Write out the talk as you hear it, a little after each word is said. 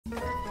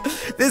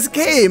This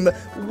game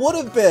would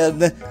have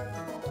been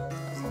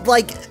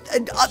like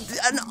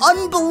an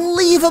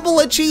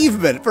unbelievable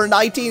achievement for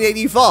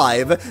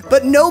 1985,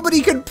 but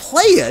nobody could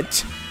play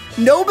it.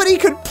 Nobody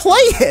could play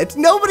it.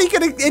 Nobody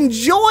could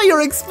enjoy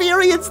or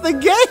experience the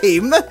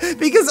game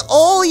because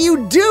all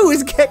you do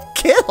is get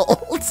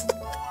killed.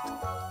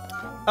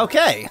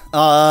 Okay,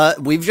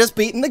 we've just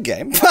beaten the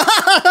game.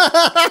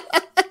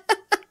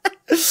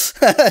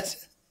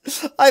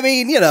 I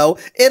mean, you know,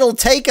 it'll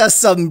take us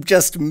some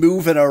just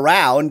moving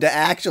around to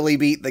actually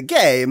beat the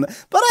game,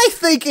 but I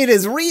think it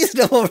is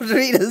reasonable for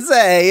me to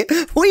say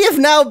we have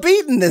now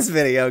beaten this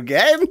video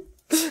game.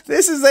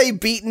 This is a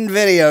beaten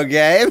video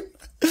game.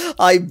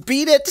 I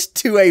beat it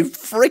to a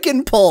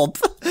frickin' pulp.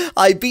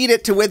 I beat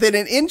it to within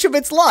an inch of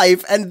its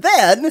life, and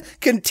then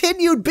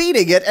continued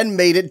beating it and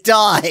made it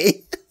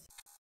die.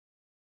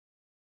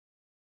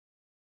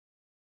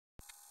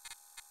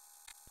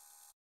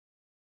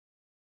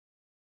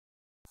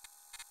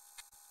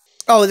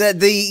 Oh,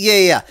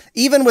 yeah.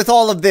 Even with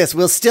all of this,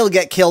 we'll still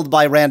get killed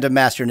by random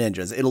Master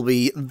Ninjas. It'll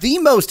be the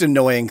most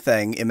annoying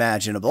thing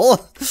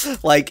imaginable.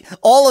 Like,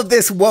 all of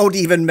this won't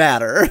even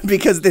matter,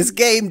 because this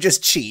game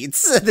just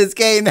cheats. This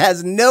game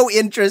has no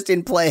interest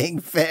in playing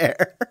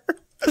fair.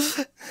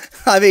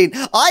 I mean,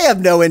 I have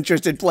no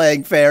interest in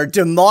playing fair,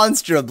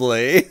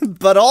 demonstrably,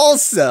 but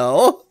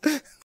also...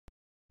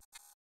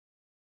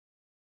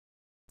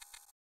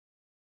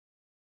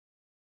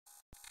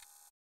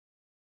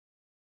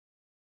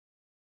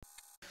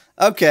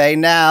 Okay,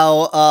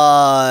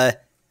 now,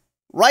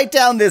 right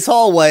down this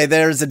hallway,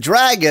 there's a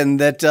dragon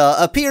that,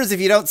 appears if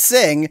you don't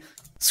sing.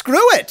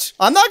 Screw it!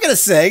 I'm not gonna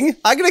sing!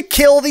 I'm gonna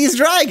kill these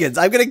dragons!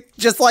 I'm gonna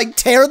just, like,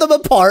 tear them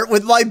apart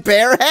with my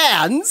bare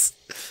hands!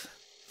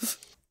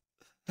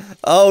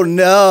 Oh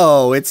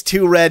no, it's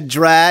two red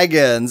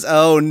dragons.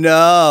 Oh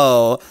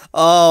no.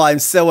 Oh, I'm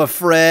so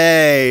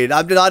afraid.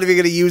 I'm not even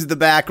gonna use the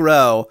back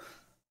row.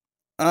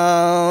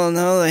 Oh,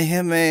 no, they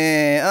hit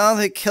me. Oh,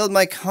 they killed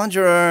my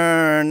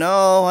conjurer.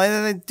 No, why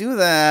did they do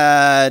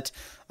that?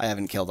 I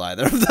haven't killed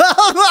either of them.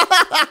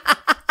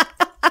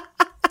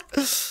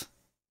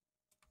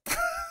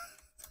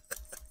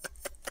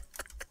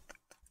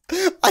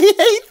 I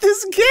hate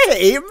this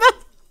game.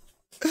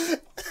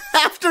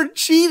 After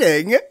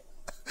cheating,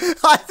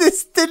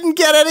 this didn't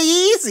get any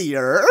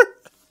easier.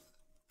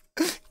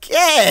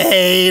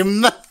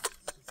 Game.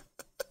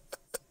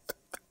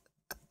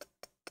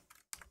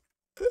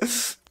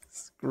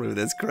 Screw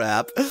this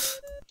crap.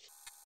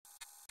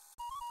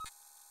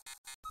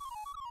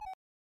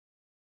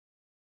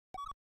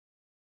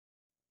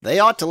 They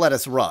ought to let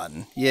us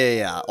run.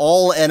 Yeah.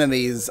 All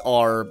enemies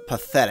are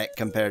pathetic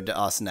compared to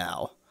us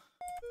now.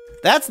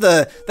 That's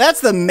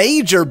the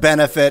major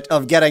benefit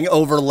of getting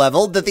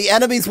over-leveled, that the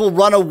enemies will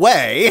run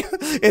away.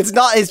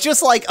 It's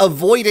just like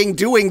avoiding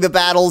doing the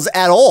battles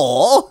at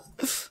all.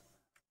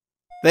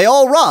 They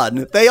all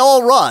run. They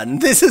all run.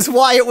 This is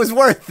why it was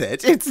worth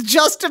it. It's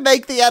just to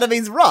make the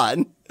enemies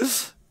run.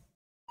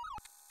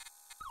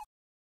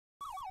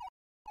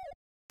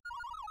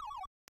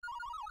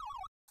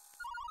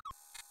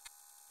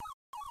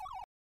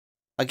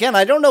 Again,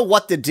 I don't know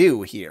what to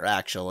do here,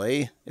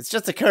 actually. It's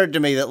just occurred to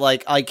me that,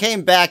 like, I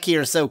came back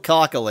here so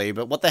cockily,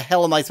 but what the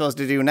hell am I supposed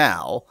to do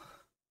now?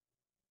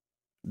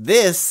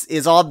 This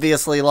is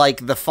obviously,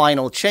 like, the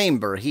final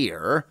chamber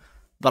here,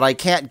 but I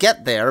can't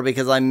get there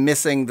because I'm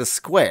missing the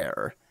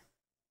square.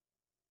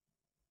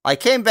 I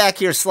came back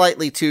here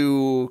slightly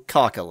too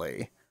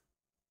cockily.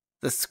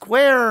 The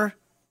square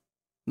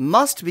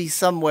must be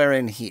somewhere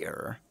in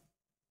here.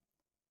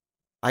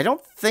 I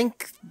don't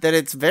think that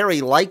it's very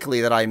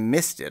likely that I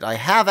missed it. I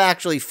have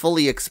actually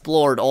fully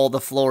explored all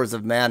the floors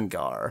of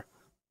Mangar.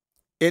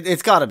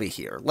 It's gotta be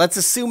here. Let's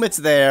assume it's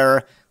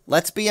there.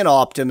 Let's be an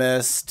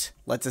optimist.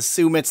 Let's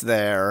assume it's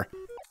there.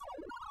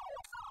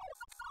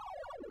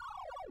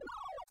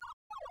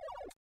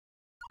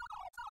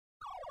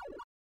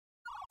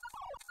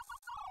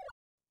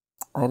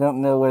 I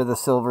don't know where the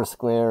silver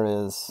square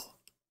is.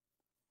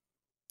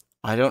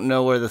 I don't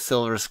know where the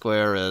silver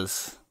square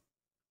is.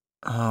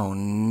 Oh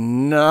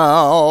no!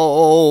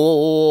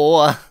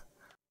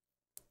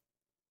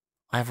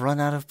 I've run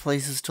out of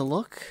places to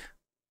look.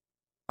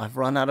 I've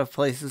run out of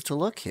places to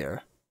look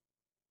here.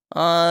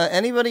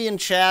 Anybody in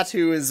chat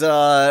who is,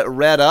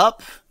 read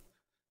up?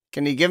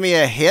 Can you give me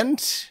a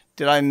hint?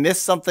 Did I miss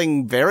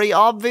something very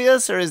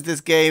obvious, or is this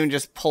game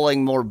just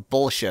pulling more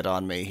bullshit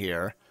on me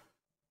here?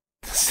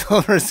 The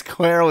silver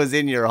square was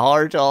in your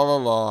heart all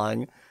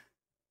along.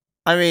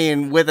 I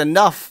mean, with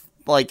enough,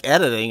 like,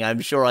 editing, I'm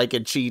sure I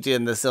could cheat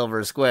in the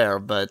silver square,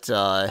 but,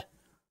 the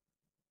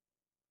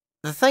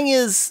thing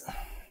is,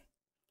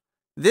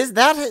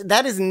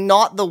 that is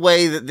not the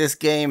way that this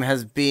game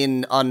has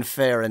been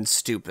unfair and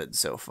stupid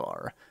so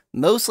far.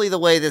 Mostly the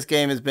way this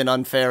game has been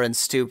unfair and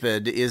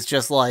stupid is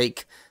just,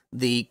 like,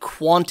 the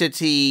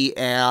quantity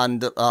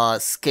and,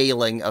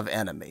 scaling of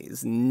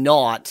enemies,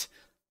 not...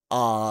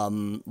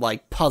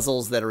 like,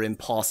 puzzles that are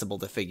impossible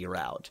to figure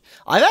out.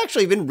 I've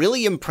actually been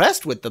really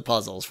impressed with the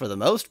puzzles for the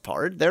most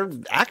part. They're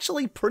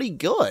actually pretty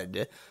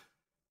good.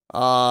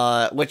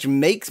 Which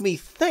makes me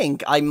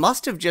think I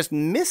must have just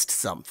missed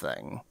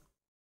something.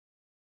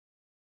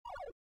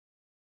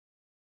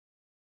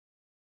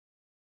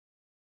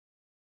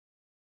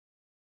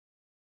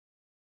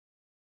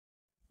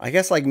 I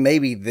guess, like,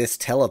 maybe this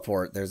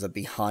teleport, there's a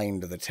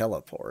behind the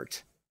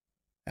teleport.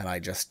 And I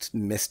just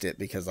missed it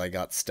because I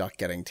got stuck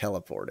getting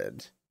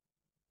teleported.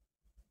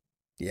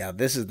 Yeah,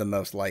 this is the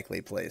most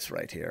likely place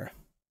right here.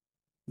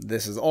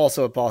 This is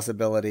also a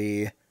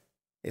possibility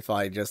if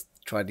I just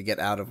tried to get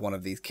out of one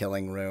of these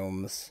killing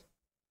rooms.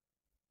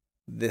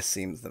 This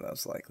seems the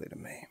most likely to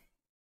me.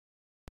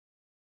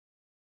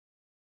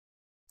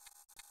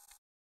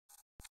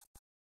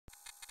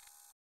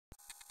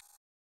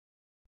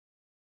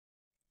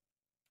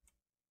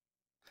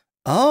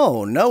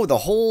 Oh, no,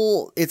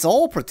 it's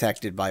all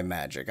protected by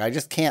magic. I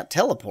just can't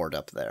teleport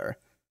up there.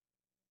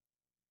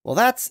 Well,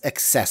 that's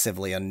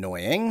excessively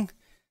annoying.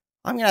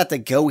 I'm gonna have to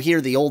go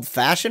here the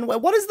old-fashioned way.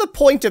 What is the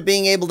point of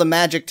being able to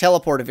magic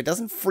teleport if it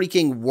doesn't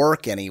freaking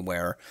work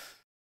anywhere?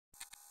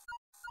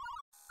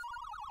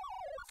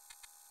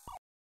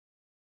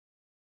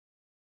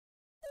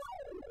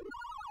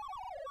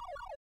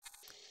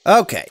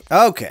 Okay.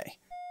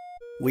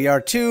 We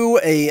are to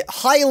a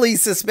highly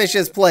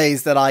suspicious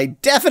place that I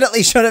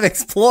definitely should have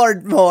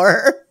explored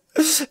more,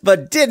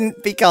 but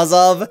didn't because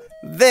of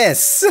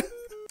this.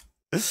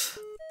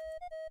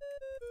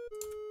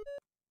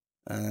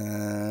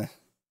 Let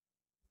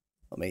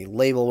me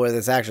label where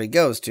this actually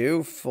goes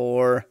to.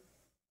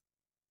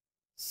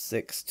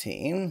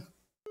 416.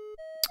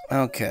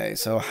 Okay,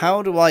 so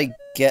how do I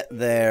get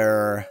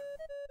there?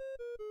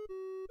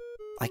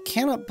 I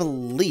cannot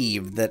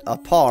believe that a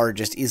par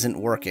just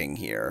isn't working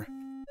here.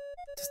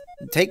 Just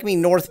take me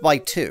north by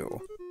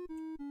 2.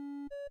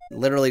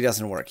 Literally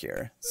doesn't work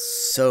here.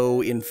 So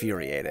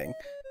infuriating.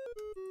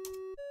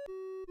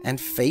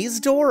 And phase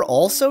door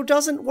also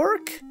doesn't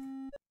work?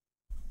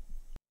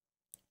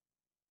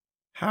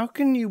 How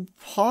can you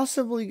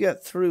possibly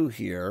get through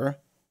here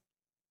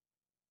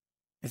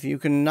if you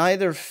can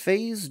neither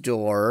phase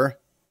door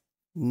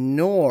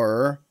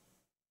nor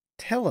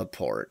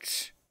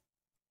teleport?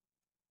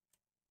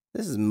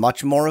 This is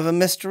much more of a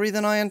mystery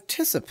than I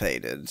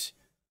anticipated.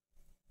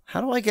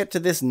 How do I get to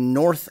this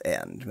north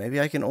end? Maybe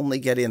I can only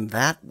get in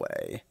that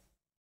way.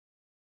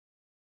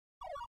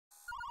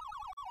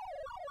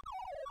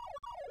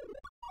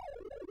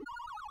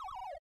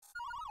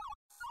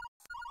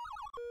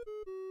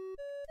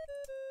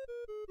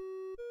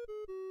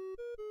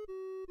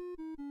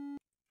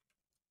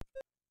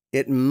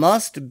 It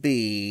must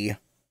be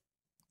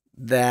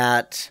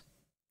that,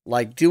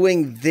 like,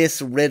 doing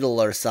this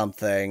riddle or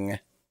something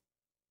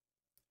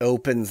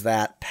opens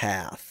that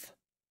path.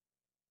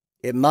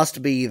 It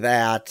must be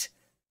that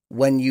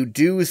when you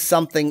do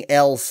something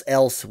else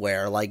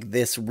elsewhere, like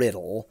this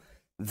riddle,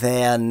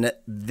 then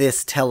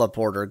this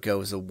teleporter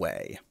goes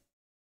away.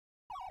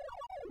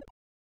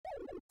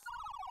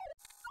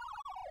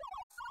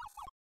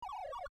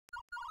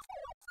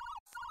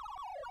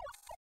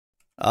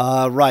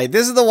 Right,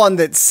 this is the one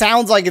that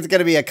sounds like it's going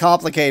to be a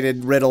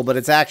complicated riddle, but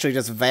it's actually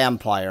just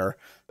vampire.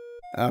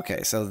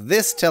 Okay, so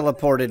this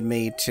teleported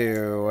me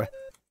to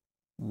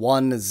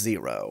 1,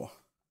 0.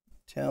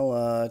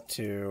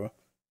 To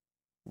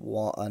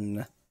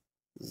 1,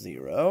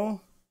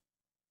 0.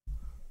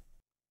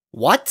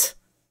 What?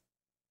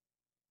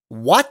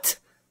 What?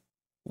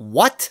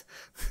 What?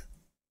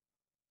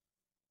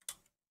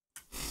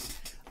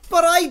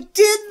 But I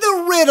did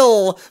the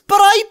riddle! But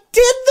I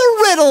did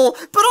the riddle!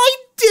 But I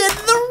did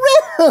the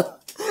riddle!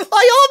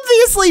 I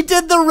obviously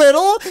did the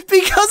riddle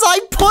because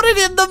I put it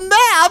in the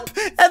map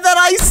and then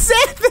I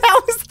said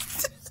that was...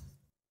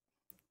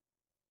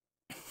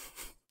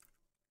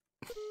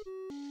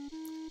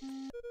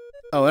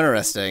 Oh,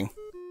 interesting.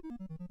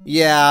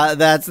 Yeah,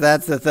 that's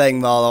the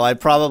thing, Malo. I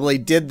probably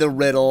did the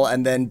riddle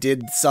and then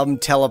did some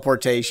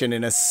teleportation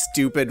in a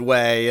stupid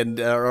way and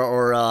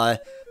or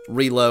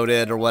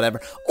reloaded or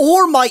whatever.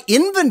 Or my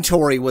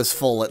inventory was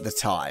full at the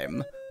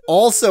time.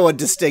 Also a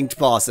distinct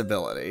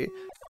possibility.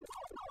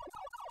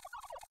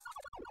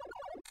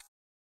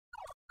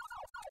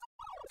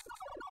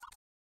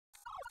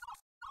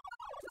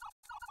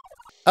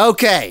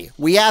 Okay,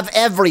 we have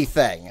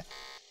everything.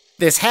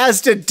 This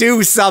has to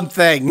do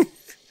something.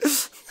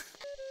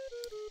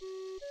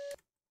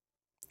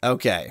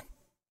 Okay.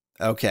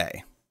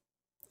 Okay.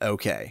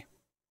 Okay.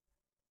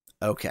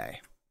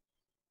 Okay.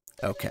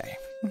 Okay.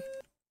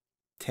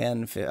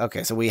 10, 15.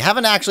 Okay, so we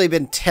haven't actually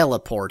been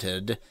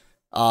teleported,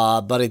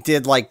 but it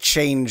did, like,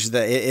 change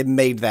it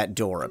made that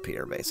door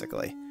appear,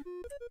 basically.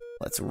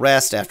 Let's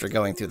rest after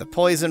going through the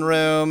poison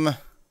room.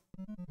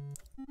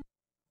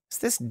 Is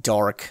this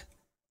dark?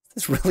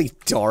 Is this really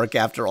dark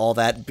after all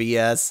that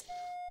BS?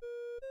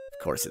 Of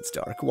course it's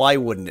dark. Why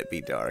wouldn't it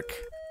be dark?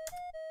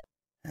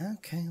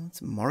 Okay,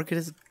 let's mark it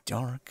as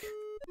dark.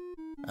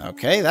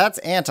 Okay, that's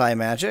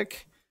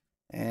anti-magic.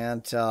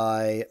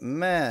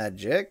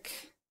 Anti-magic.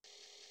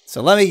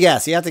 So let me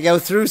guess, you have to go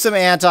through some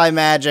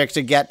anti-magic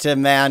to get to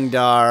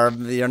Mandar.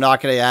 You're not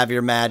going to have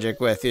your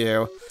magic with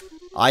you.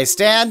 I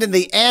stand in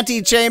the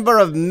antechamber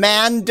of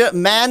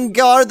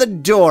Mangar the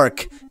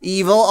Dork,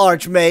 evil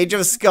archmage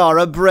of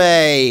Skara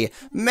Brae.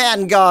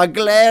 Mangar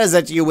glares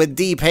at you with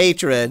deep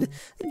hatred.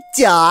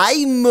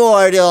 Die,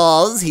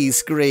 mortals, he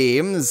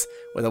screams.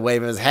 With a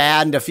wave of his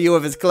hand, a few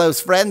of his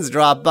close friends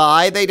drop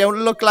by. They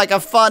don't look like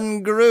a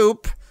fun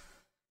group.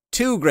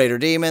 2 greater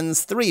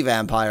demons, 3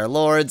 vampire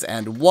lords,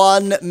 and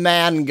 1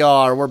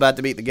 Mangar. We're about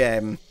to beat the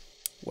game.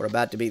 We're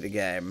about to beat the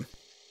game.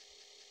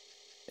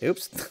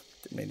 Oops,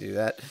 didn't mean to do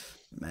that.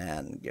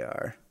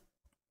 Mangar.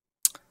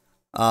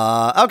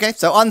 Okay,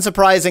 so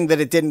unsurprising that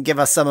it didn't give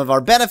us some of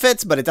our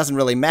benefits, but it doesn't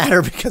really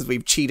matter because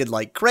we've cheated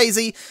like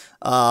crazy.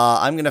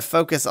 I'm going to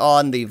focus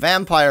on the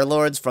vampire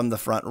lords from the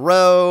front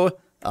row.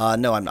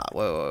 No, I'm not.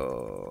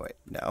 Wait,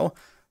 no.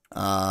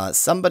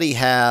 Somebody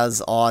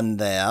has on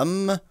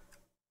them...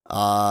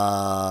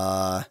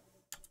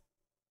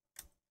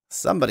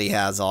 somebody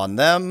has on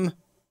them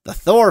the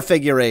Thor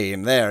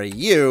figurine. There,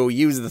 you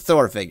use the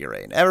Thor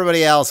figurine.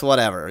 Everybody else,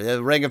 whatever.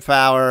 The Ring of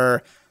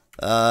Power,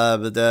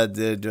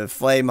 the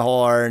Flame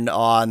Horn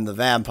on the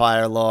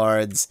Vampire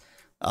Lords.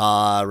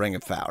 Ring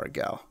of Power,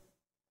 go.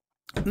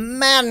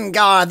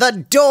 Mangar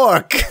the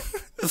Dork!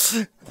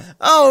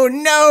 Oh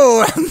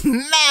no!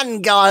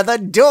 Mangar the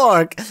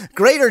Dork!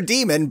 Greater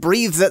Demon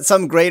breathes at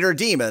some greater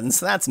demons.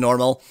 That's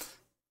normal.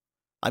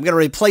 I'm gonna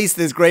replace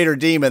this greater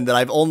demon that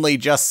I've only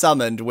just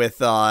summoned with,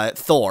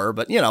 Thor,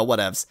 but, you know,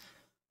 whatevs.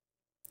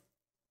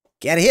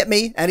 Can't hit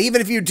me, and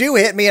even if you do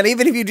hit me, and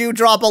even if you do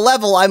drop a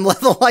level, I'm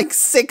level, like,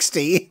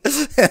 60,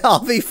 and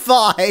I'll be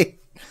fine.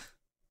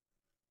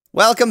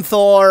 Welcome,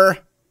 Thor.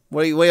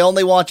 We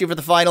only want you for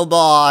the final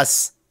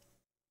boss.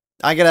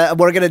 We're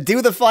gonna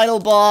do the final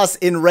boss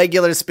in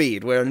regular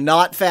speed. We're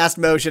not fast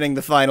motioning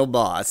the final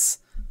boss.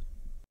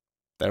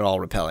 They're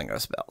all repelling our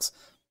spells.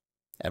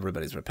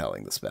 Everybody's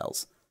repelling the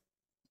spells.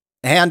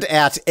 And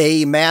at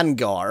a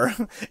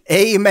Mangar.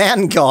 A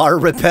Mangar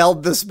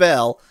repelled the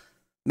spell.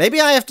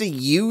 Maybe I have to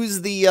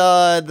use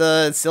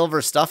the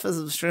silver stuff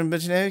as a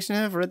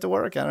imagination for it to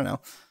work? I don't know.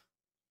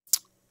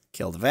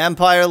 Killed a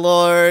Vampire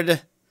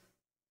Lord.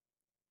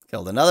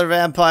 Killed another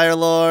Vampire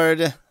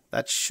Lord.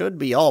 That should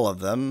be all of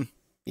them.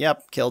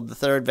 Yep, killed the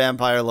 3rd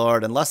Vampire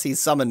Lord. Unless he's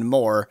summoned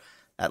more,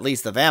 at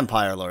least the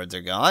Vampire Lords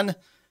are gone.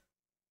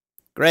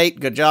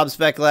 Great, good job,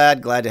 Spec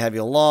Lad. Glad to have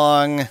you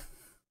along.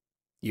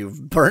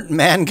 You've burnt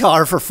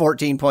Mangar for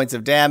 14 points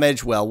of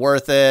damage. Well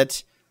worth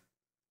it.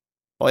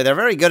 Boy, they're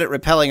very good at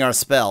repelling our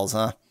spells,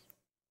 huh?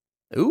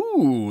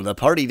 Ooh, the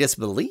party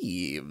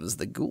disbelieves.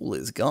 The ghoul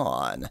is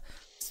gone.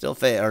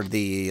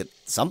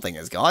 Something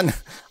is gone.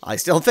 I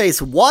still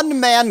face 1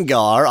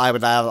 Mangar. I will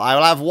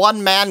have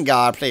 1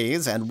 Mangar,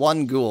 please, and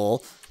 1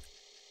 ghoul.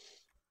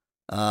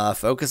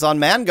 Focus on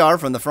Mangar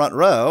from the front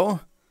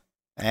row.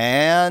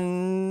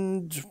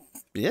 And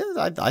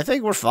yeah, I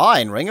think we're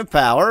fine. Ring of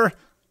Power.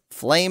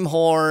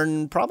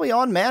 Flamehorn, probably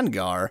on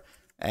Mangar,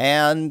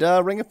 and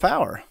Ring of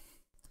Power.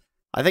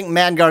 I think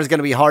Mangar is going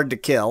to be hard to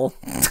kill,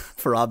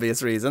 for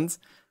obvious reasons.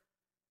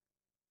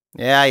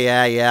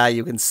 Yeah,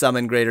 you can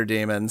summon greater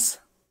demons.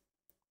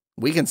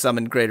 We can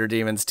summon greater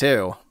demons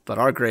too, but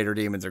our greater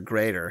demons are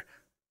greater.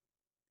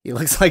 He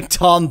looks like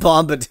Tom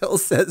Bombadil,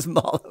 says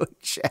Malo in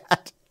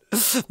chat.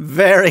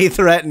 Very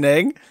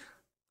threatening.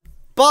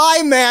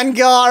 Bye,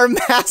 Mangar!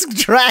 Masked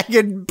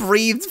Dragon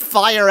breathed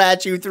fire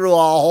at you through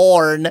a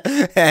horn,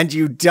 and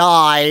you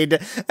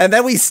died. And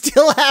then we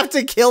still have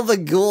to kill the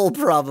ghoul,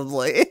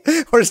 probably.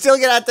 We're still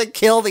gonna have to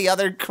kill the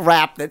other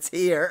crap that's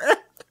here.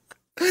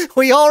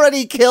 We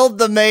already killed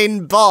the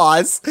main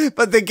boss,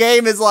 but the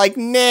game is like,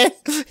 nah,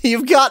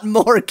 you've got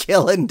more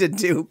killing to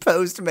do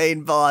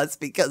post-main boss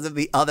because of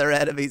the other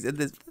enemies in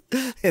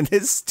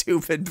this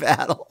stupid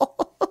battle.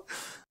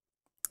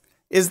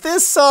 Is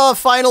this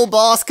final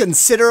boss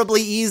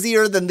considerably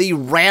easier than the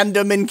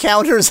random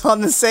encounters on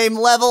the same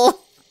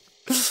level?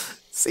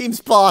 Seems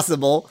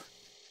possible.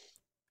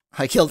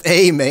 I killed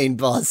a main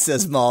boss,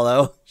 says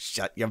Malo.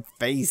 Shut your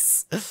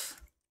face.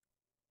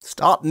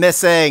 Stop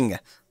missing.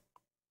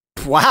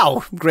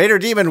 Wow, Greater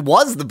Demon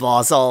was the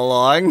boss all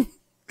along.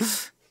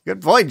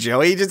 Good point,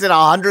 Joey. You just did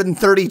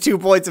 132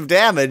 points of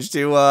damage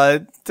to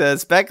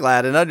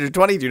Speclad and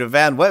 122 to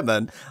Van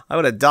Whitman. I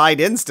would have died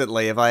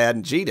instantly if I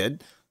hadn't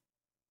cheated.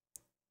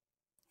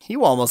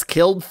 You almost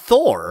killed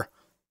Thor.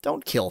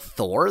 Don't kill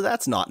Thor.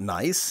 That's not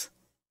nice.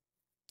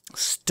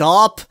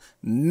 Stop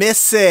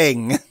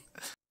missing.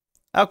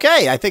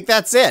 Okay, I think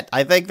that's it.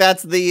 I think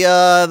that's the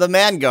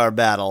Mangar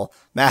battle.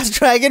 Masked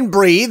Dragon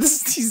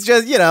breathes. He's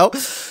just, you know,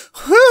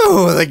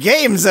 whew, the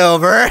game's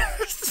over.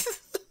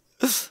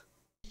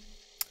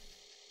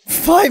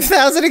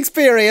 5,000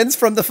 experience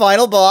from the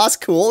final boss.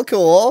 Cool,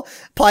 cool.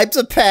 Pipes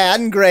of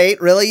Pan.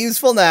 Great. Really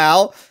useful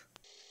now.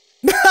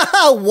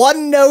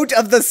 1 note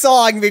of the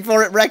song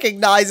before it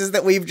recognizes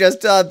that we've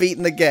just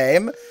beaten the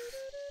game.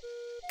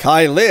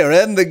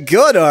 Kyliran, the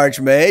good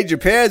Archmage,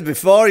 appears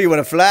before you in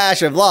a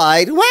flash of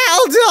light.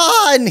 Well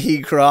done,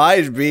 he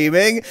cries,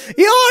 beaming.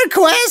 Your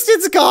quest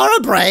in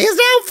Skara Brae is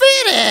now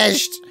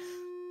finished.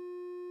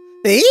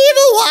 The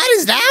evil one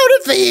is now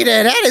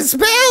defeated, and his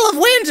spell of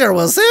winter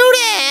will soon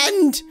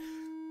end.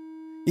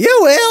 You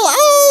will,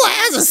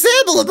 oh, as a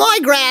symbol of my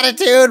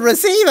gratitude,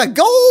 receive a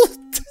gold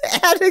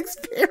and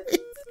experience.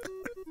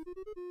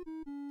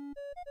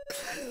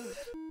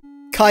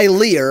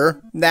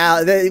 Kyleer.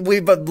 Now,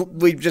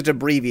 we've just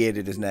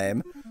abbreviated his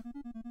name.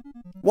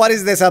 What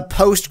is this, a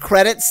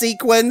post-credit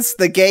sequence?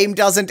 The game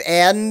doesn't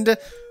end?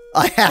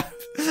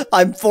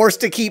 I'm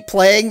forced to keep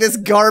playing this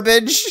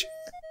garbage?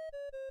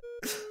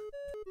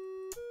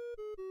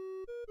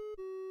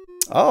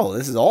 Oh,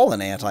 this is all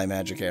an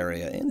anti-magic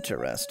area.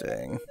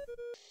 Interesting.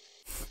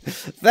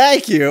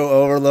 Thank you,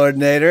 Overlord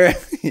Nader.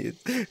 He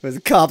was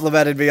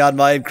complimented me on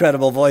my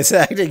incredible voice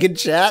acting in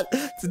chat.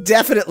 It's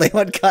definitely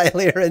what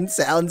Kyleer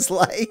sounds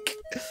like.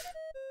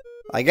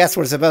 I guess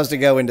we're supposed to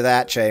go into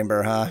that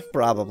chamber, huh?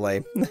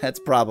 Probably. That's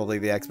probably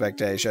the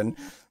expectation.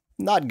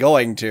 Not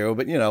going to,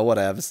 but you know,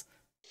 whatevs.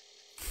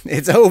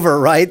 It's over,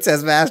 right?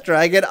 Says Master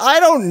Dragon. I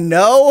don't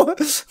know.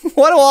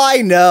 What do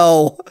I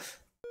know?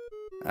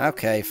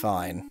 Okay,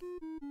 fine.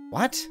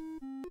 What?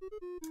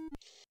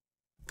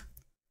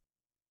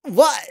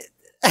 What?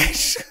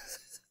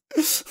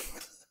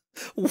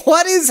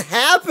 What is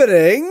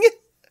happening?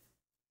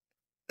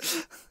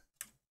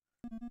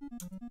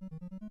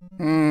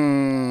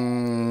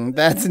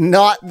 That's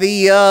not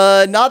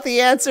the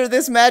answer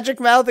this Magic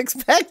Mouth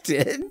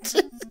expected.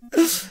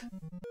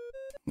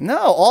 No,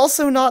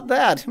 also not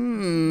that.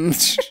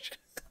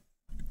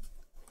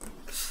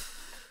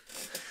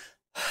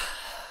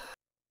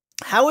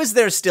 How is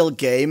there still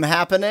game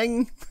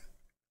happening?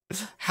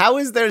 How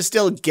is there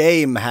still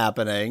game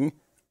happening?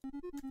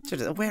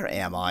 Where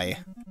am I?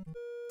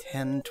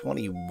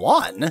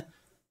 10:21?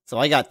 So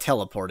I got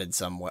teleported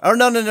somewhere. Oh,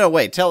 no,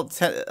 wait.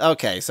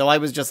 Okay, so I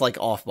was just, like,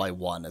 off by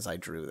 1 as I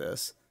drew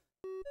this.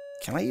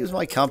 Can I use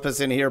my compass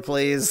in here,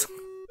 please?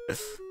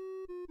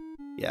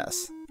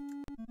 Yes.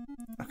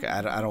 Okay,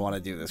 I don't want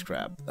to do this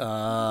crap.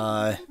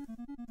 I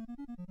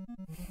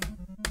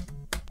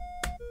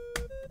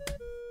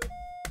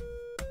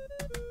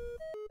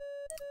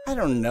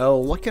don't know.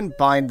 What can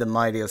bind the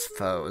mightiest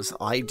foes?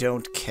 I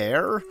don't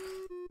care.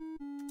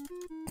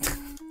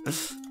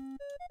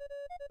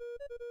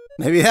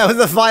 Maybe that was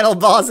the final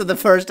boss of the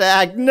first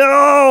act.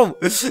 No!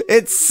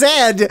 It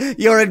said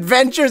your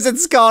adventures in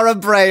Skara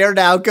Brae are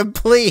now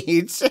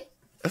complete.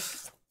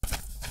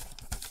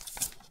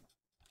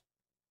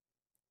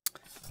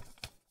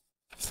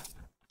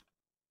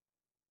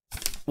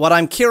 What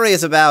I'm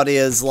curious about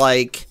is,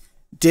 like,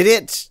 did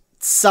it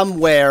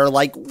somewhere,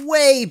 like,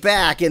 way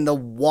back in the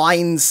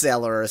wine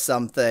cellar or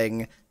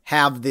something,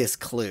 have this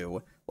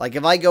clue? Like,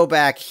 if I go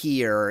back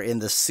here in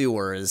the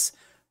sewers,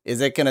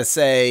 is it gonna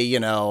say, you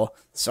know,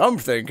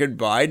 something can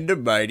bind the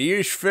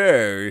mightiest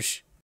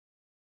foes?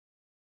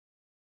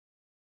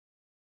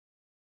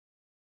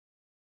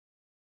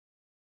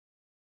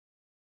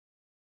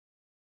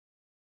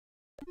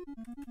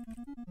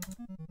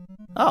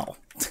 Oh,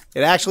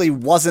 it actually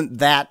wasn't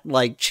that,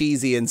 like,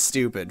 cheesy and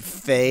stupid.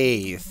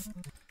 Faith.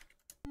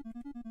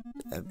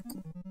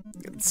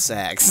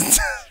 Sex.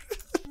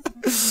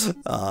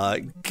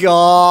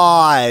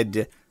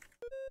 God.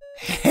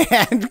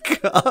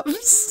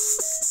 Handcuffs.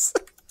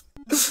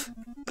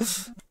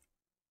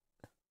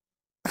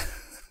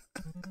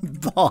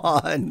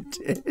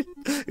 Bonded.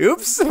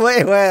 Oops,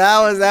 wait, that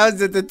was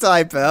at the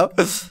typo.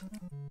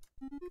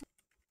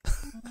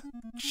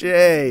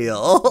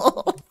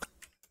 Jail.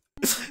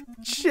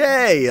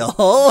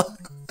 Jail.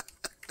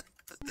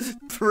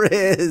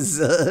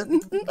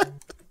 Prison.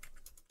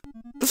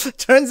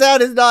 Turns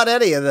out it's not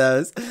any of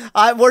those.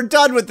 We're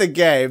done with the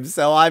game,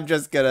 so I'm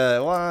just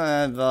gonna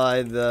find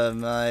the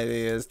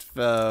mightiest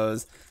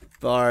foes.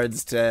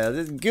 Bard's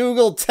Tale.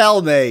 Google,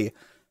 tell me.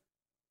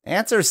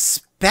 Answer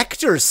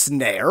Spectre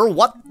Snare?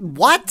 What?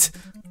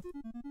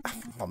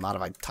 Well, not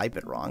if I type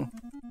it wrong.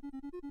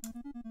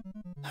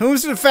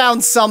 Who's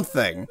found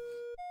something?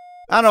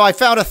 I don't know, I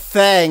found a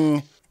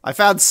thing. I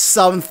found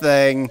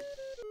something.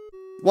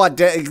 What,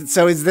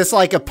 so is this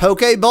like a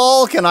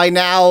Pokeball? Can I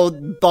now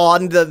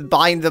bind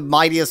the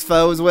mightiest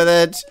foes with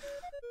it?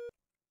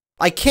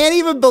 I can't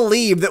even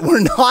believe that we're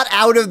not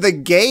out of the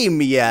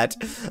game yet.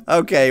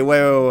 Okay,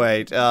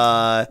 wait.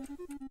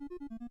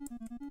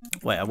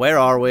 Wait, where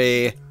are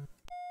we?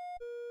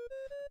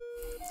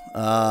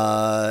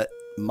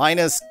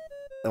 Minus,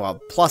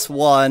 well,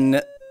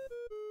 +1,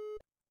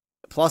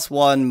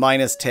 +1,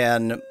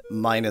 -10,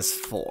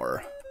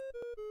 -4.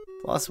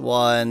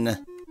 +1,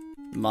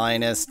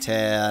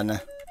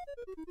 -10,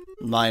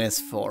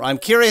 -4. I'm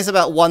curious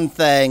about one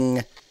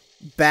thing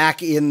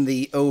back in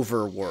the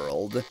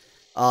overworld,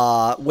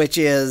 which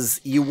is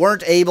you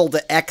weren't able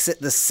to exit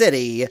the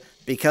city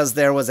because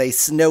there was a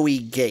snowy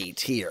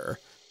gate here.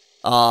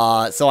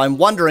 So I'm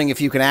wondering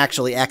if you can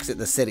actually exit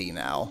the city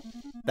now.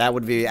 That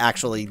would be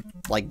actually,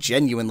 like,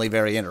 genuinely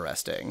very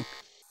interesting.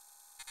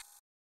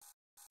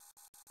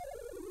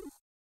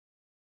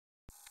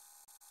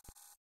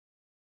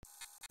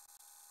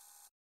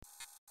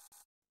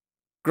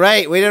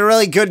 Great, we did a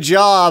really good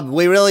job.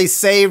 We really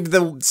saved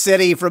the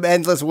city from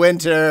endless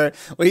winter.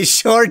 We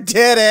sure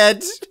did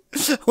it.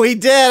 We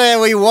did it,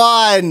 we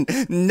won.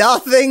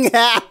 Nothing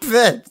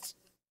happened.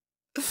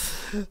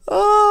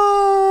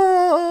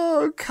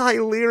 Oh,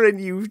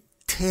 Kyliran, you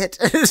tit.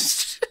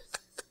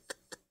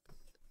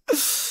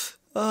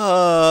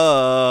 Oh,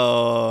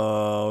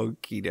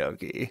 okie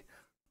dokie.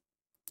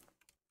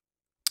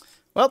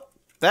 Well,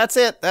 that's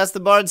it. That's the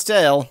Bard's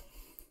Tale.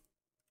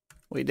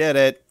 We did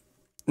it.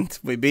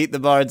 We beat the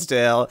Bard's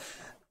Tale.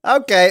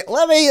 Okay,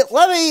 let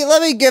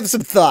me give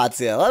some thoughts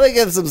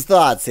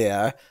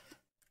here.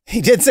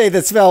 He did say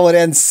the spell would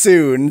end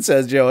soon,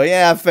 says Joey.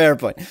 Yeah, fair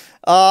point.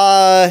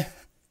 My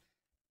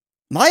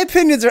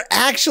opinions are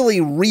actually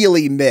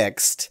really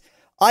mixed.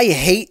 I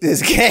hate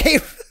this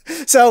game.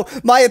 So,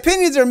 my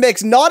opinions are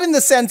mixed, not in the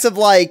sense of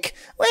like,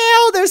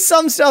 well, there's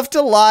some stuff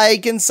to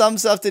like and some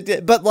stuff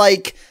to but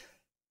like,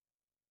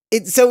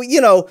 so, you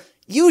know,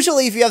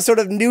 usually if you have sort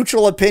of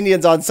neutral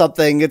opinions on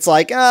something, it's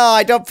like, oh,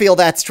 I don't feel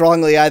that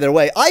strongly either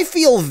way. I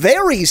feel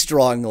very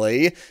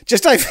strongly,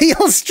 just I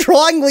feel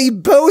strongly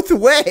both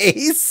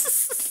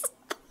ways.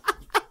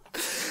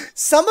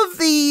 Some of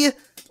the,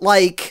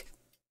 like,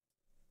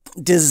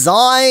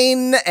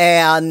 design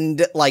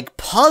and, like,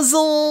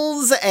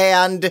 puzzles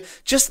and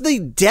just the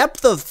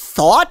depth of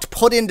thought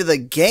put into the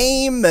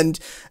game and,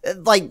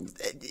 like,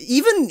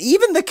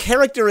 even the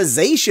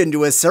characterization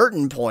to a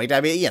certain point.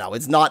 I mean, you know,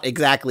 it's not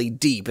exactly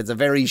deep. It's a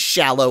very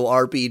shallow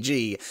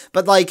RPG.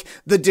 But, like,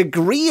 the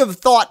degree of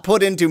thought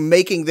put into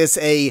making this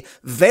a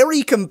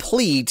very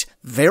complete,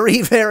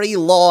 very, very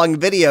long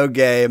video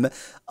game,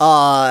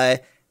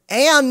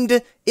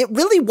 and it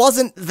really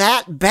wasn't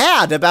that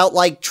bad about,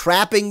 like,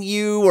 trapping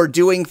you or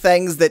doing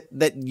things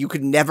that you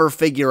could never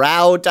figure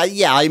out.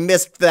 Yeah, I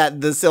missed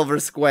the silver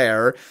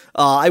square.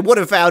 I would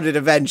have found it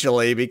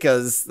eventually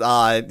because,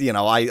 you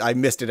know, I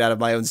missed it out of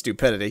my own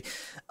stupidity.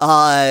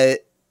 Like,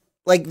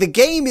 the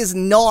game is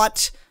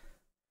not...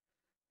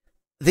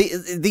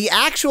 The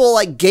actual,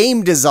 like,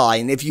 game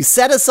design, if you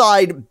set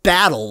aside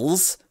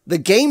battles, the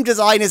game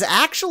design is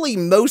actually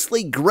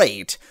mostly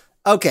great.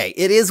 Okay,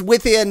 it is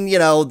within, you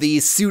know, the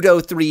pseudo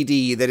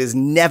 3D that is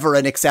never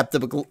an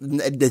acceptable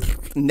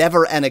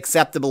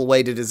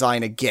way to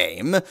design a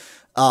game.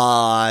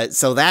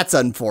 So that's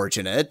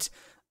unfortunate.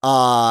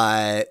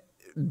 But,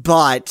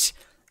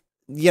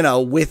 you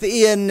know,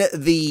 within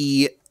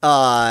the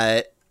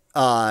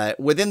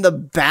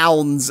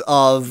bounds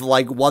of,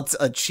 like, what's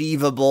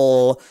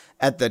achievable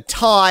at the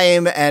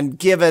time, and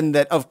given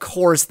that, of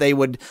course, they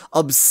would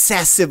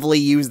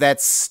obsessively use that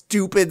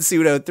stupid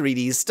pseudo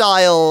 3D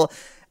style,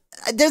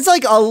 there's,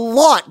 like, a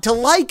lot to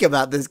like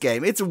about this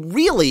game. It's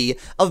really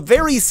a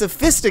very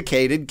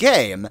sophisticated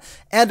game.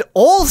 And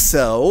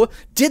also,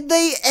 did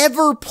they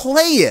ever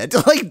play it?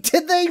 Like,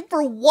 did they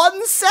for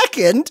 1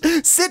 second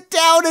sit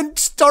down and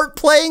start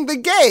playing the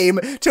game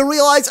to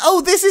realize,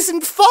 oh, this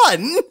isn't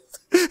fun?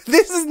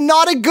 This is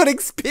not a good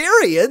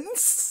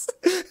experience.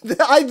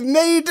 I've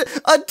made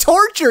a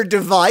torture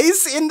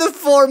device in the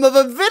form of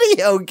a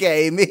video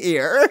game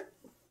here.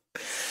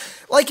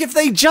 Like, if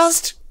they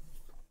just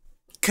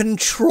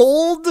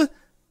controlled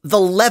the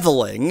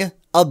leveling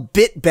a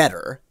bit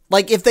better.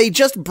 Like, if they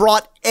just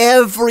brought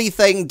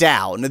everything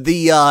down,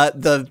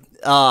 the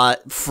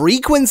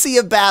frequency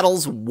of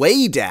battles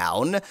way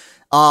down,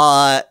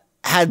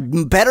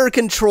 had better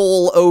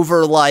control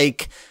over,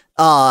 like,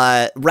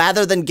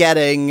 rather than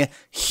getting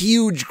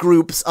huge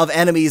groups of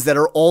enemies that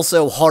are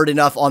also hard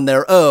enough on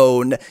their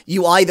own,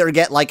 you either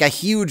get, like, a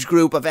huge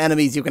group of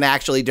enemies you can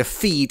actually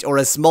defeat or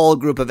a small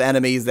group of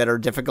enemies that are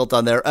difficult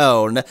on their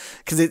own,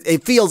 because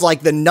it feels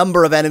like the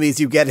number of enemies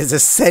you get is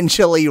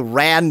essentially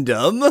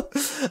random.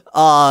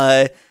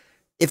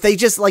 If they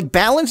just, like,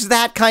 balanced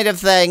that kind of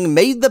thing,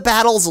 made the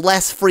battles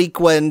less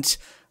frequent,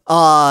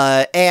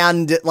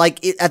 and,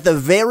 like, at the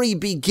very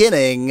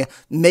beginning,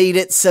 made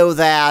it so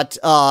that,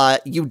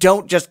 you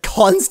don't just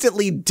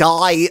constantly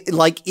die,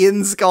 like,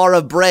 in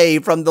Skara Brae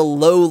from the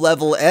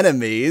low-level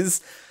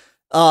enemies,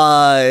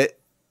 like,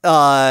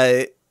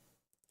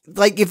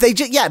 if they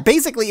just, yeah,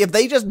 basically, if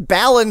they just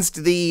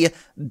balanced the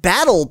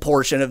battle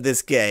portion of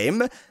this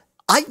game,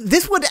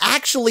 this would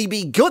actually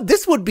be good.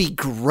 This would be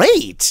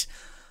great.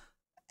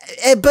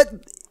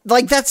 But,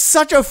 like, that's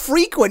such a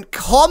frequent,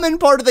 common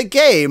part of the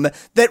game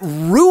that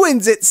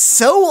ruins it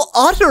so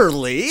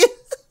utterly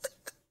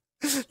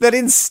that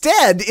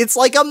instead it's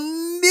like a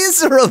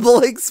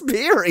miserable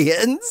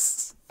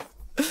experience.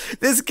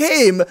 This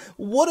game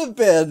would have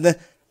been,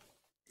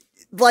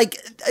 like,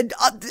 an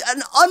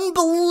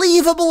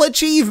unbelievable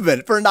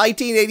achievement for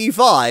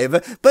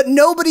 1985, but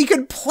nobody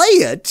could play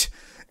it.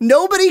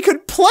 Nobody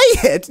could play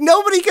it.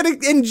 Nobody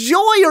could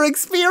enjoy or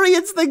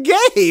experience the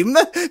game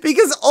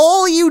because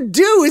all you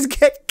do is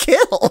get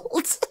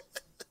killed.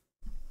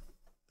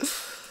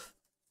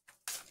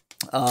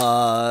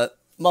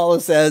 Malo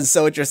says,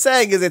 so what you're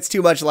saying is it's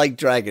too much like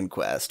Dragon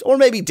Quest. Or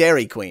maybe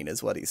Dairy Queen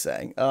is what he's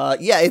saying.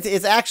 Yeah,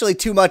 it's actually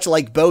too much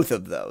like both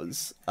of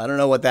those. I don't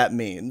know what that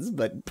means,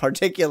 but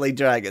particularly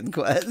Dragon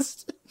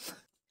Quest.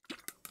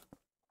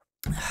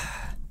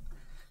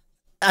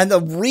 And the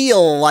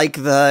real, like,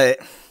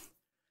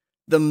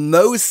 the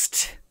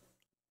most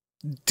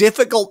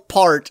difficult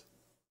part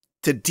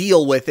to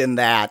deal with in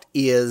that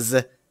is,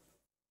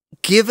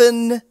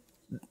 given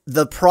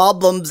the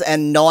problems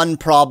and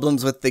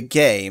non-problems with the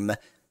game,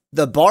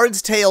 the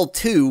Bard's Tale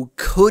 2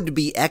 could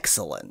be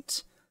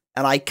excellent.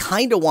 And I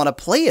kind of want to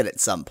play it at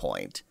some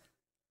point.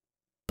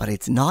 But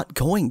it's not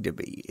going to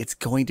be. It's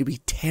going to be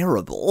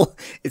terrible.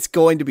 It's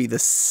going to be the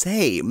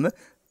same.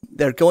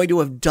 They're going to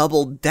have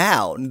doubled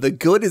down. The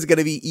good is going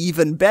to be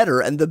even better,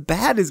 and the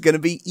bad is going to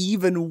be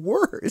even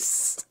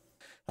worse.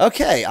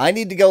 Okay, I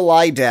need to go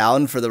lie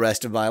down for the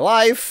rest of my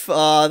life.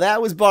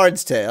 That was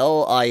Bard's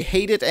Tale. I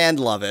hate it and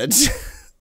love it.